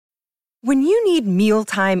When you need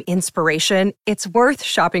mealtime inspiration, it's worth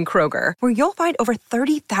shopping Kroger, where you'll find over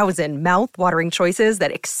 30,000 mouth-watering choices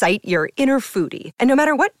that excite your inner foodie. And no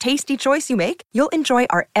matter what tasty choice you make, you'll enjoy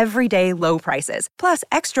our everyday low prices, plus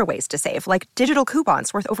extra ways to save, like digital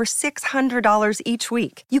coupons worth over $600 each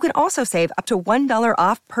week. You can also save up to $1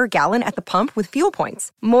 off per gallon at the pump with fuel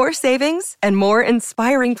points. More savings and more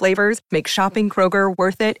inspiring flavors make shopping Kroger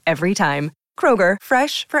worth it every time. Kroger,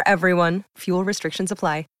 fresh for everyone. Fuel restrictions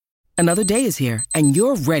apply. Another day is here, and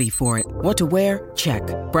you're ready for it. What to wear? Check.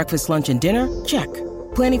 Breakfast, lunch, and dinner? Check.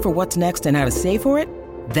 Planning for what's next and how to save for it?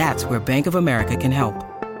 That's where Bank of America can help.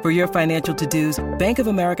 For your financial to-dos, Bank of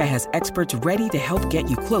America has experts ready to help get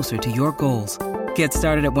you closer to your goals. Get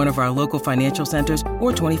started at one of our local financial centers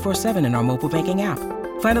or 24/7 in our mobile banking app.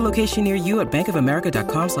 Find a location near you at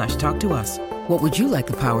bankofamerica.com/talktous. What would you like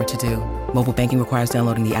the power to do? Mobile banking requires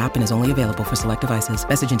downloading the app and is only available for select devices.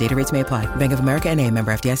 Message and data rates may apply. Bank of America N.A.,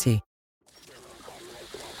 member FDIC.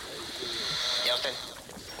 Houston,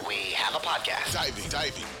 we have a podcast.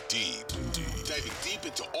 Diving deep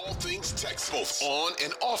into all things Texas, both on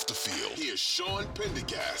and off the field. Here's Sean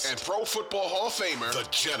Pendergast and Pro Football Hall of Famer, the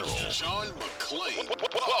General, John McClain.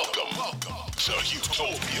 Welcome to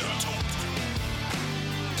Houtopia.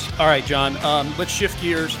 All right, John, let's shift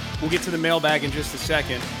gears. We'll get to the mailbag in just a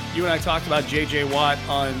second. You and I talked about J.J. Watt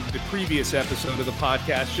on the previous episode of the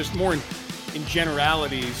podcast, just more in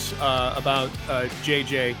generalities about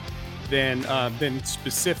J.J. than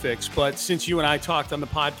specifics. But since you and I talked on the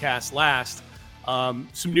podcast last,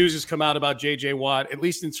 some news has come out about J.J. Watt, at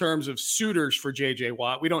least in terms of suitors for J.J.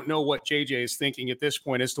 Watt. We don't know what J.J. is thinking at this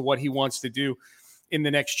point as to what he wants to do in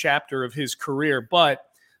the next chapter of his career. But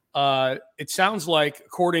it sounds like,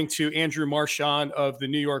 according to Andrew Marchand of the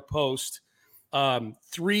New York Post,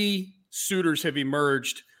 3 suitors have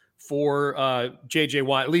emerged for J.J.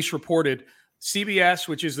 Watt, at least reported. CBS,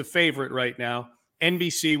 which is the favorite right now,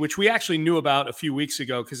 NBC, which we actually knew about a few weeks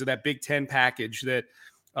ago because of that Big Ten package that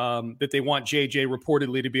they want J.J.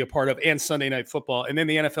 reportedly to be a part of, and Sunday Night Football, and then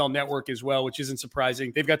the NFL Network as well, which isn't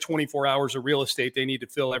surprising. They've got 24 hours of real estate they need to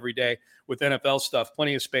fill every day with NFL stuff,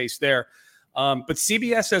 plenty of space there. But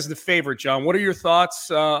CBS as the favorite, John. What are your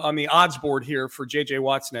thoughts on the odds board here for J.J.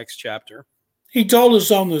 Watt's next chapter? He told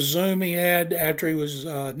us on the Zoom he had after he was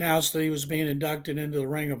announced that he was being inducted into the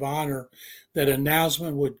Ring of Honor that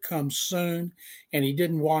announcement would come soon, and he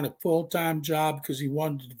didn't want a full-time job because he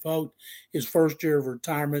wanted to devote his first year of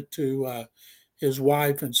retirement to his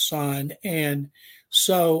wife and son. And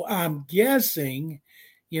so I'm guessing,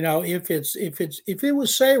 if it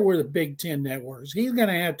was, say it were the Big Ten networks, he's going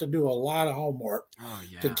to have to do a lot of homework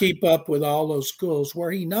to keep up with all those schools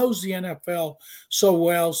where he knows the NFL so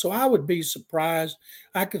well. So I would be surprised.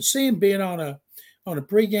 I could see him being on a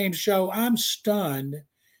pregame show. I'm stunned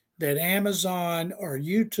that Amazon or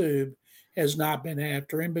YouTube has not been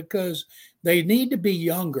after him because they need to be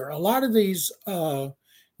younger. A lot of these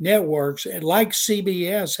networks, like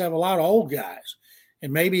CBS, have a lot of old guys.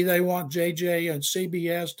 And maybe they want JJ and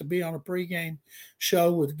CBS to be on a pregame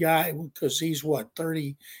show with Guy because he's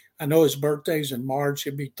 30. I know his birthday's in March.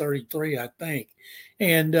 He'll be 33, I think.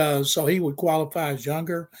 And so he would qualify as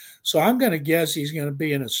younger. So I'm going to guess he's going to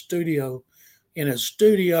be in a studio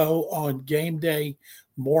on game day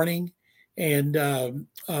morning and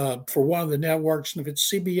for one of the networks. And if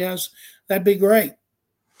it's CBS, that'd be great.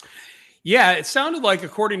 Yeah, it sounded like,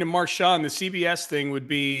 according to Marchand, the CBS thing would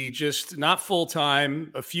be just not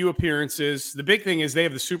full-time, a few appearances. The big thing is they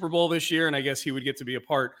have the Super Bowl this year, and I guess he would get to be a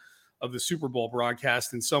part of the Super Bowl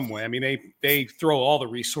broadcast in some way. I mean, they throw all the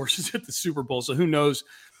resources at the Super Bowl, so who knows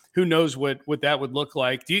what that would look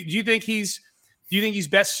like. Do you think he's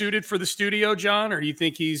best suited for the studio, John, or do you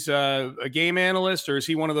think he's a game analyst, or is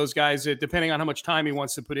he one of those guys that, depending on how much time he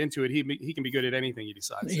wants to put into it, he can be good at anything he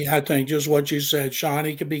decides? Yeah, I think just what you said, Sean,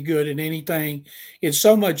 he could be good at anything. It's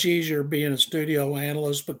so much easier being a studio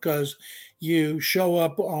analyst because you show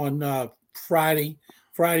up on Friday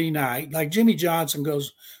night. Like Jimmy Johnson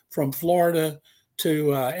goes from Florida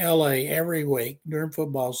to L.A. every week during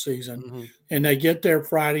football season, and they get there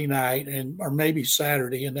Friday night or maybe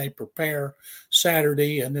Saturday, and they prepare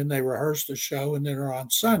Saturday, and then they rehearse the show, and then they're on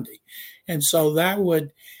Sunday. And so that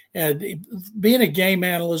would being a game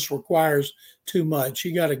analyst requires too much.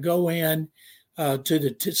 You got to go in to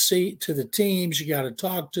the teams. You got to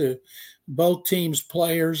talk to both teams'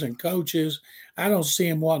 players and coaches. I don't see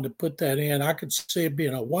him wanting to put that in. I could see it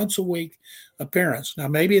being a once-a-week appearance. Now,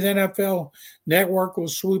 maybe the NFL Network will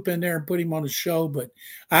swoop in there and put him on a show, but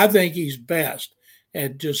I think he's best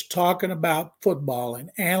at just talking about football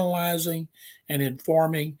and analyzing and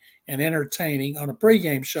informing and entertaining on a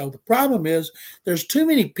pregame show. The problem is there's too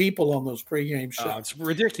many people on those pregame shows. It's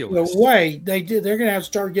ridiculous. The way they did, they're going to have to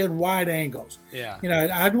start getting wide angles. Yeah.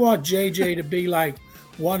 I'd want JJ to be like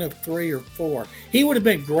one of 3 or 4. He would have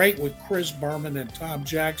been great with Chris Berman and Tom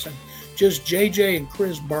Jackson, just JJ and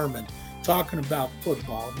Chris Berman talking about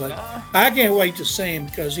football. But I can't wait to see him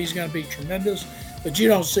because he's going to be tremendous. But you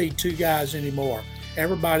don't see 2 guys anymore.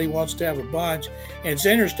 Everybody wants to have a bunch. And it's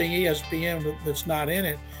interesting, ESPN that's not in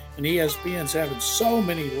it, and ESPN's having so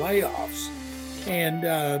many layoffs. And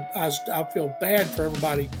I feel bad for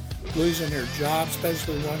everybody losing their jobs,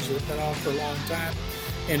 especially the ones that have been on for a long time.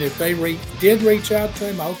 And if they did reach out to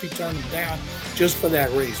him, I hope he turned them down just for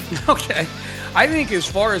that reason. Okay. I think as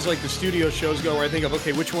far as like the studio shows go, where I think of,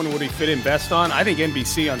 okay, which one would he fit in best on? I think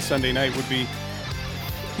NBC on Sunday night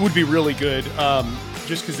would be really good.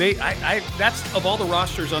 Just because that's of all the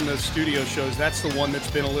rosters on the studio shows, that's the one that's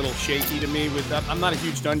been a little shaky to me. I'm not a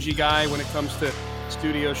huge Dungy guy when it comes to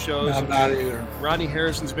studio shows. No, I'm not either. Rodney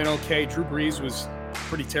Harrison's been okay. Drew Brees was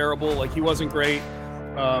pretty terrible. Like, he wasn't great.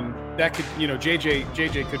 That could,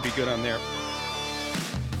 JJ could be good on there.